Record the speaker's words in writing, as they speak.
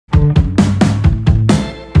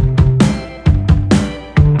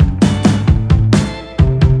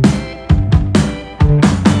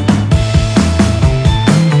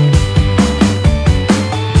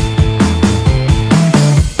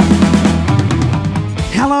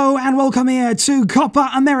welcome here to Copa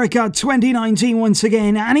America 2019 once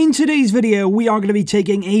again, and in today's video we are going to be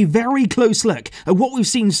taking a very close look at what we've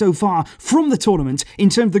seen so far from the tournament in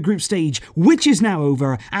terms of the group stage, which is now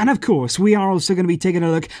over, and of course we are also going to be taking a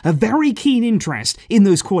look, a very keen interest in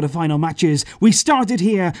those quarter-final matches. We started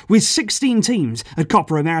here with 16 teams at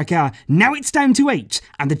Copa America, now it's down to 8,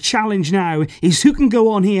 and the challenge now is who can go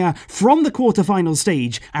on here from the quarter-final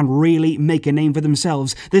stage and really make a name for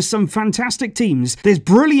themselves. There's some fantastic teams, there's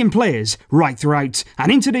brilliant players right throughout,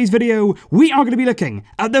 and in today's video we are going to be looking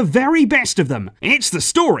at the very best of them. It's the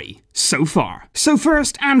story so far. So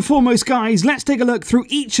first and foremost guys, let's take a look through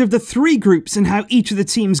each of the 3 groups and how each of the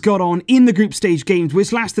teams got on in the group stage games,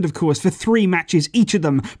 which lasted of course for 3 matches, each of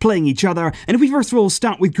them playing each other. And if we first of all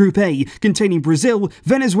start with Group A, containing Brazil,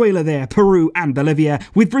 Venezuela there, Peru and Bolivia,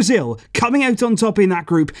 with Brazil coming out on top in that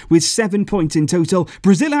group with 7 points in total.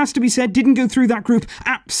 Brazil, has to be said, didn't go through that group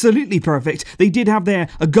absolutely perfect. They did have there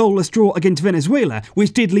a goalless draw against Venezuela,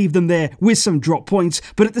 which did leave them there with some drop points,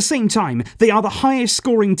 but at the same time they are the highest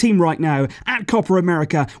scoring team right now at Copa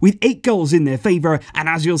America with 8 goals in their favour, and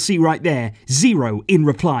as you'll see right there, 0 in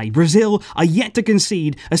reply. Brazil are yet to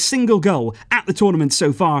concede a single goal at the tournament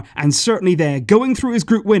so far, and certainly they're going through as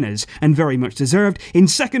group winners, and very much deserved. In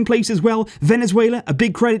second place as well, Venezuela, a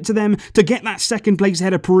big credit to them to get that second place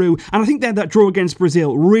ahead of Peru, and I think that draw against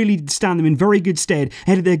Brazil really did stand them in very good stead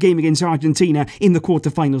ahead of their game against Argentina in the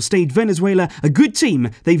quarter-final stage. Venezuela, a good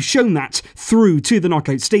team, they've shown that through to the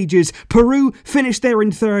knockout stages. Peru finished there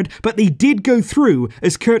in third, but they did go through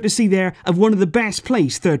as courtesy there of one of the best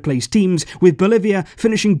placed third place teams, with Bolivia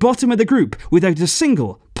finishing bottom of the group without a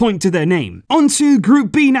single point to their name. On to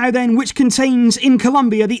Group B now then, which contains in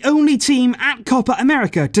Colombia the only team at Copa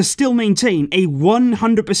America to still maintain a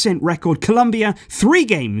 100% record. Colombia, 3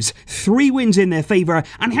 games, 3 wins in their favour,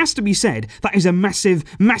 and it has to be said that is a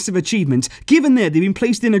massive achievement, given there they've been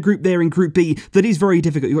placed in a group there in Group B that is very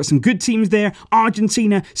difficult. You've got some good teams there.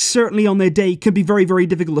 Argentina, certainly on their day, could be very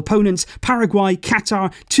difficult opponents. Paraguay,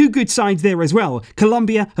 Qatar, 2 good sides there as well.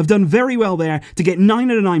 Colombia have done very well there to get 9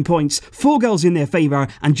 out of 9 points, 4 goals in their favour,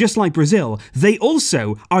 and just like Brazil, they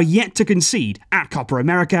also are yet to concede at Copa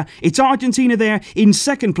America. It's Argentina there in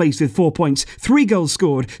second place with 4 points, 3 goals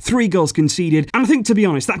scored, 3 goals conceded, and I think, to be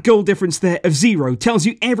honest, that goal difference there of 0 tells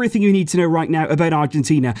you everything you need to know right now about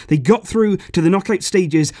Argentina. They got through to the knockout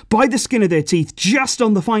stages by the skin of their teeth. Just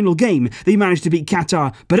on the final game they managed to beat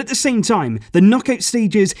Qatar, but at the same time the knockout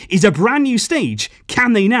stages is a brand new stage.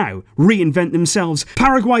 Can they now reinvent themselves?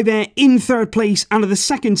 Paraguay there in third place and are the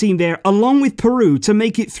second team there, along with Peru, to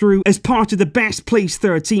make it through as part of the best placed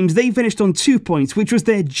third teams. They finished on 2 points, which was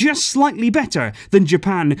there just slightly better than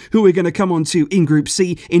Japan, who we're going to come on to in Group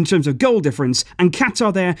C in terms of goal difference, and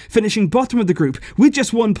Qatar there finishing bottom of the group with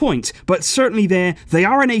just 1 point, but certainly there they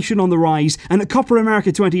are a nation on the rise, and at Copa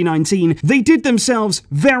America 2019 they did themselves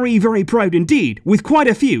very proud indeed, with quite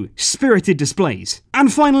a few spirited displays.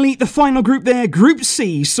 And finally, the final group there, Group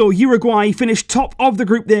C, saw Uruguay finish top of the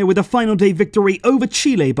group there with a final day victory over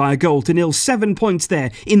Chile by a goal to nil. 7 points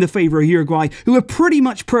there in the favour of Uruguay, who are pretty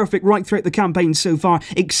much perfect right throughout the campaign so far,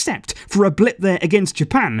 except for a blip there against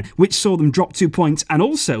Japan, which saw them drop 2 points and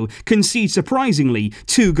also concede surprisingly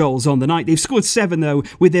 2 goals on the night. They've scored 7 though,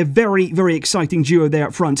 with their very exciting duo there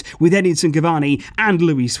up front with Edinson Cavani and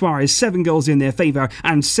Luis Suarez. 7 goals in their favour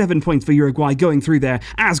and 7 points for Uruguay, going through there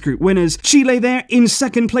as group winners. Chile there in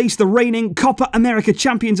second place, the reigning Copa America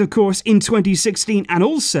champions of course in 2016 and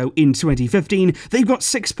also in 2015. They've got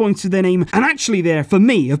 6 points to their name, and actually there for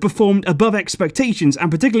me have performed above expectations,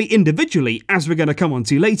 and particularly individually, as we're going to come on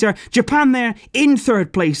to later. Japan there in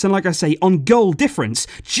third place, and like I say, on goal difference,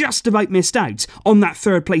 just about missed out on that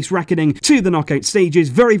third place reckoning to the knockout stages.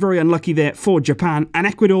 Very unlucky there for Japan, and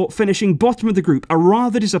Ecuador finishing bottom of the group, a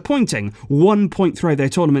rather disappointing 1 point throughout their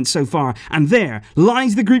tournament so far. And there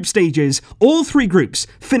lies the group stages. All 3 groups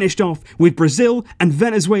finished off with Brazil and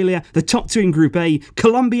Venezuela, the top 2 in Group A,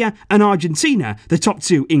 Colombia and Argentina, the top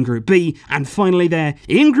 2 in Group B, and finally there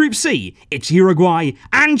in Group C, it's Uruguay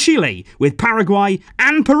and Chile, with Paraguay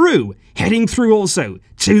and Peru heading through also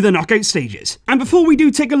to the knockout stages. And before we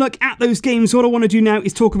do take a look at those games, what I want to do now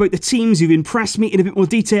is talk about the teams who've impressed me in a bit more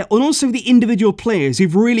detail, and also the individual players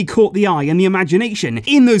who've really caught the eye and the imagination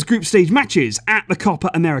in those group stage matches at the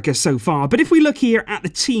Copa America so far. But if we look here at the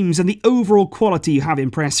teams and the overall quality who have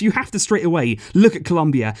impressed, you have to straight away look at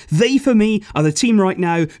Colombia. They, for me, are the team right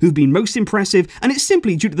now who've been most impressive, and it's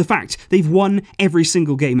simply due to the fact they've won every every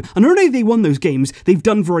single game. And not only have they won those games, they've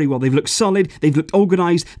done very well. They've looked solid, they've looked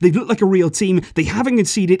organised, they've looked like a real team, they haven't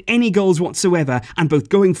conceded any goals whatsoever, and both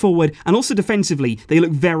going forward and also defensively, they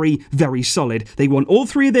look very, very solid. They won all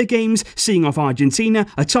 3 of their games, seeing off Argentina,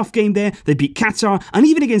 a tough game there, they beat Qatar, and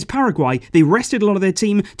even against Paraguay, they rested a lot of their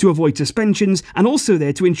team to avoid suspensions, and also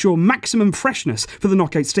there to ensure maximum freshness for the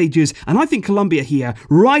knockout stages. And I think Colombia here,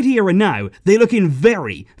 right here and now, they look in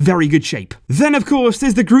very, very good shape. Then of course,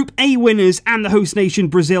 there's the Group A winners and the host nation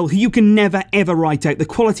Brazil, who you can never ever write out. The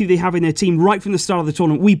quality they have in their team right from the start of the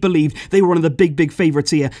tournament, we believed they were one of the big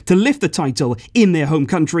favourites here to lift the title in their home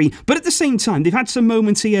country. But at the same time, they've had some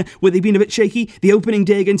moments here where they've been a bit shaky. The opening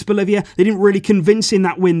day against Bolivia, they didn't really convince in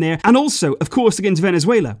that win there. And also, of course, against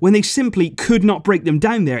Venezuela, when they simply could not break them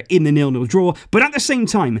down there in the 0-0 draw. But at the same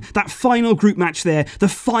time, that final group match there, the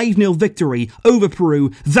 5-0 victory over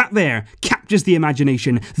Peru, that there captures the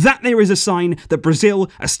imagination. That there is a sign that Brazil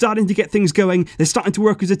are starting to get things going. They're starting to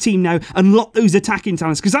work as a team now, unlock those attacking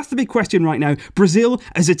talents, because that's the big question right now. Brazil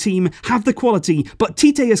as a team have the quality, but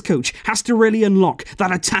Tite as coach has to really unlock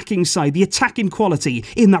that attacking side, the attacking quality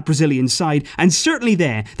in that Brazilian side. And certainly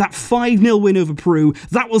there, that 5-0 win over Peru,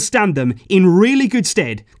 that will stand them in really good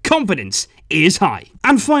stead. Confidence is high.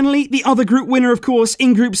 And finally, the other group winner, of course,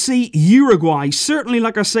 in Group C, Uruguay. Certainly,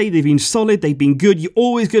 like I say, they've been solid, they've been good. You're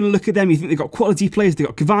always going to look at them, you think they've got quality players, they've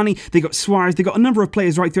got Cavani, they've got Suarez, they've got a number of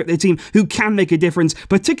players right throughout their team who can make a difference,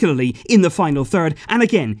 particularly in the final third. And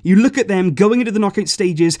again, you look at them going into the knockout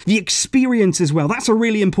stages, the experience as well. That's a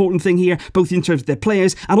really important thing here, both in terms of their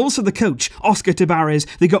players and also the coach, Oscar Tabarez.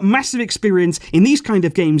 They've got massive experience in these kind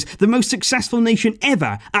of games, the most successful nation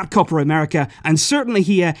ever at Copa America, and certainly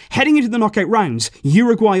here, heading into the knockout rounds,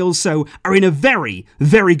 Uruguay also are in a very,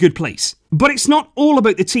 very good place. But it's not all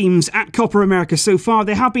about the teams at Copa America so far.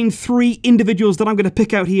 There have been 3 individuals that I'm going to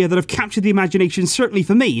pick out here that have captured the imagination, certainly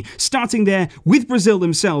for me, starting there with Brazil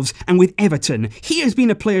themselves and with Everton. He has been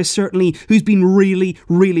a player, certainly, who's been really,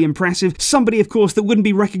 really impressive. Somebody, of course, that wouldn't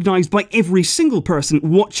be recognised by every single person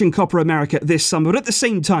watching Copa America this summer. But at the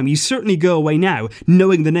same time, you certainly go away now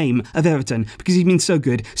knowing the name of Everton because he's been so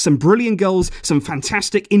good. Some brilliant goals, some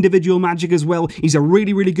fantastic individual magic as well. He's a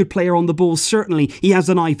really, really good player on the ball. Certainly, he has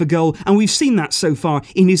an eye for goal, and we've seen that so far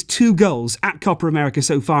in his 2 goals at Copa America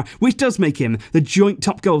so far, which does make him the joint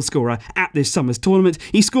top goal scorer at this summer's tournament.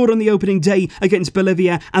 He scored on the opening day against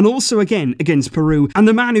Bolivia and also again against Peru. And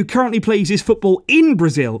the man who currently plays his football in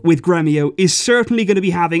Brazil with Grêmio is certainly going to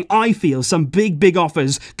be having, I feel, some big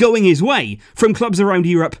offers going his way from clubs around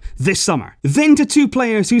Europe this summer. Then to 2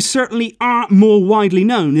 players who certainly are more widely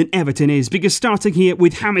known than Everton is, because starting here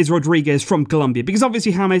with James Rodriguez from Colombia, because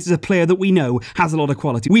obviously James is a player that we know has a lot of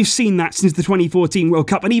quality. We've seen that since the 2014 World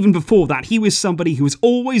Cup, and even before that, he was somebody who was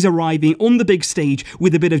always arriving on the big stage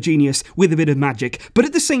with a bit of genius, with a bit of magic. But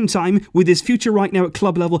at the same time, with his future right now at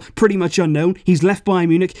club level pretty much unknown, he's left Bayern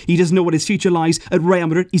Munich, he doesn't know what his future lies at Real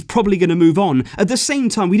Madrid, he's probably going to move on. At the same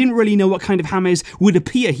time, we didn't really know what kind of James would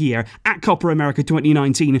appear here at Copa America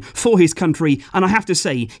 2019 for his country, and I have to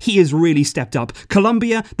say, he has really stepped up.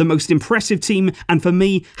 Colombia, the most impressive team, and for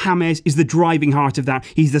me, James is the driving heart of that.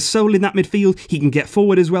 He's the soul in that midfield, he can get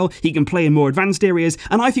forward as well, he can play in more advanced areas,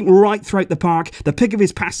 and I think right throughout the park, the pick of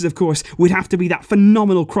his passes, of course, would have to be that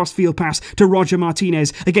phenomenal cross-field pass to Roger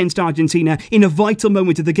Martinez against Argentina in a vital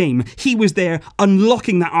moment of the game. He was there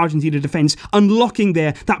unlocking that Argentina defence, unlocking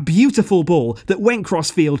there that beautiful ball that went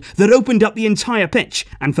cross-field, that opened up the entire pitch.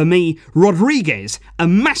 And for me, Rodriguez, a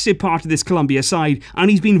massive part of this Colombia side, and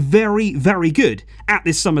he's been very, very good at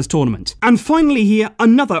this summer's tournament. And finally here,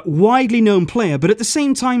 another widely known player, but at the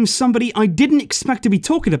same time, somebody I didn't expect to be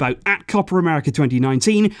talking about at Copa America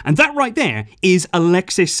 2019, and that right there is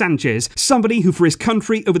Alexis Sanchez, somebody who for his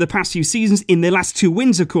country over the past few seasons, in their last 2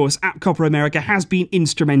 wins of course at Copa America, has been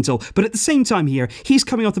instrumental. But at the same time here, he's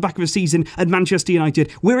coming off the back of a season at Manchester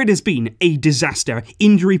United where it has been a disaster.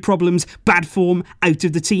 Injury problems, bad form, out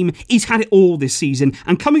of the team. He's had it all this season,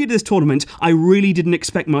 and coming into this tournament, I really didn't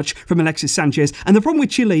expect much from Alexis Sanchez. And the problem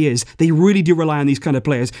with Chile is they really do rely on these kind of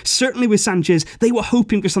players. Certainly with Sanchez, they were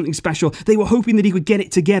hoping for something special. They were hoping that he would get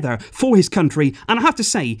it together for his country, and I have to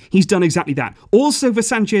say, he's done exactly that. Also for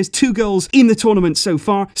Sanchez, 2 goals in the tournament so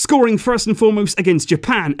far, scoring first and foremost against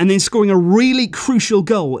Japan, and then scoring a really crucial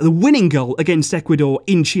goal, the winning goal against Ecuador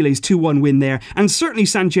in Chile's 2-1 win there. And certainly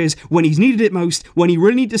Sanchez, when he's needed it most, when he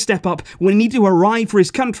really needed to step up, when he needed to arrive for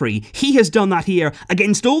his country, he has done that here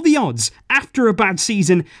against all the odds. After a bad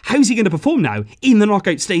season, how's he going to perform now in the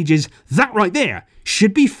knockout stages? That right there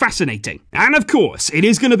should be fascinating. And of course, it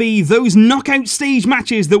is going to be those knockout stage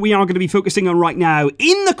matches that we are going to be focusing on right now.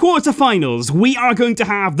 In the quarterfinals, we are going to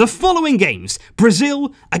have the following games.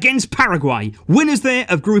 Brazil against Paraguay, winners there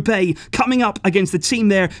of Group A, coming up against the team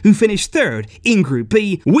there who finished third in Group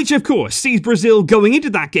B, which of course sees Brazil going into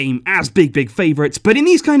that game as big favourites. But in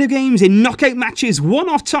these kind of games, in knockout matches,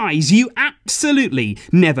 one-off ties, you absolutely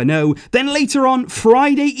never know. Then later on,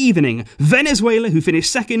 Friday evening, Venezuela, who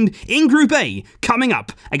finished second in Group A, coming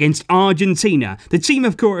up against Argentina. The team,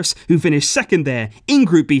 of course, who finished second there in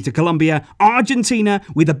Group B to Colombia. Argentina,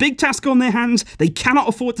 with a big task on their hands, they cannot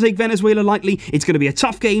afford to take Venezuela lightly. It's going to be a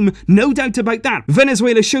tough game, no doubt about that.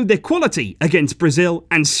 Venezuela showed their quality against Brazil,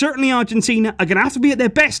 and certainly Argentina are going to have to be at their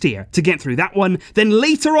best here to get through that one. Then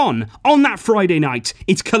later on that Friday night,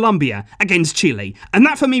 it's Colombia against Chile. And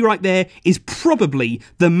that for me right there is probably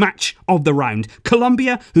the match of the round.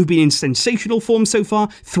 Colombia, who've been in sensational form so far,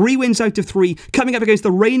 3 wins out of 3, coming up against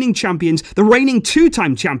the reigning champions, the reigning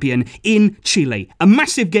 2-time champion in Chile. A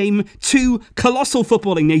massive game, 2 colossal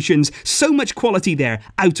footballing nations, so much quality there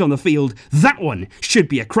out on the field. That one should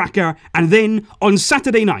be a cracker. And then on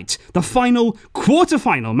Saturday night, the final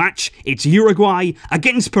quarter-final match, it's Uruguay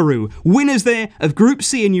against Peru. Winners there of Group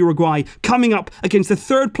C in Uruguay, coming up against the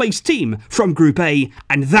third-place team from Group A,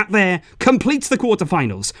 and that there completes the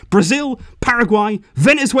quarterfinals. Brazil, Paraguay,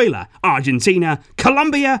 Venezuela, Argentina,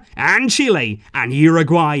 Colombia, and Chile, and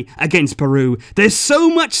Uruguay against Peru. There's so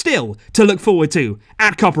much still to look forward to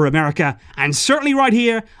at Copa America, and certainly right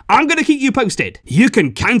here, I'm going to keep you posted. You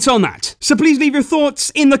can count on that. So please leave your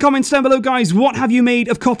thoughts in the comments down below, guys. What have you made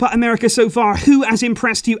of Copa America so far? Who has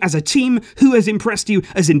impressed you as a team? Who has impressed you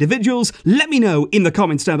as individuals? Let me know in the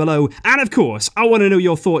comments down below. And of course, I want to know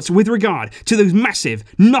your thoughts with regard to those massive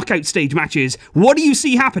knockout stage matches. What do you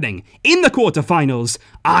see happening in the quarterfinals?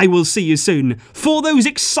 I will see you soon for those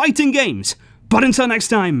exciting games. But until next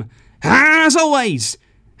time, as always,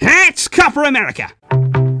 it's Copa America.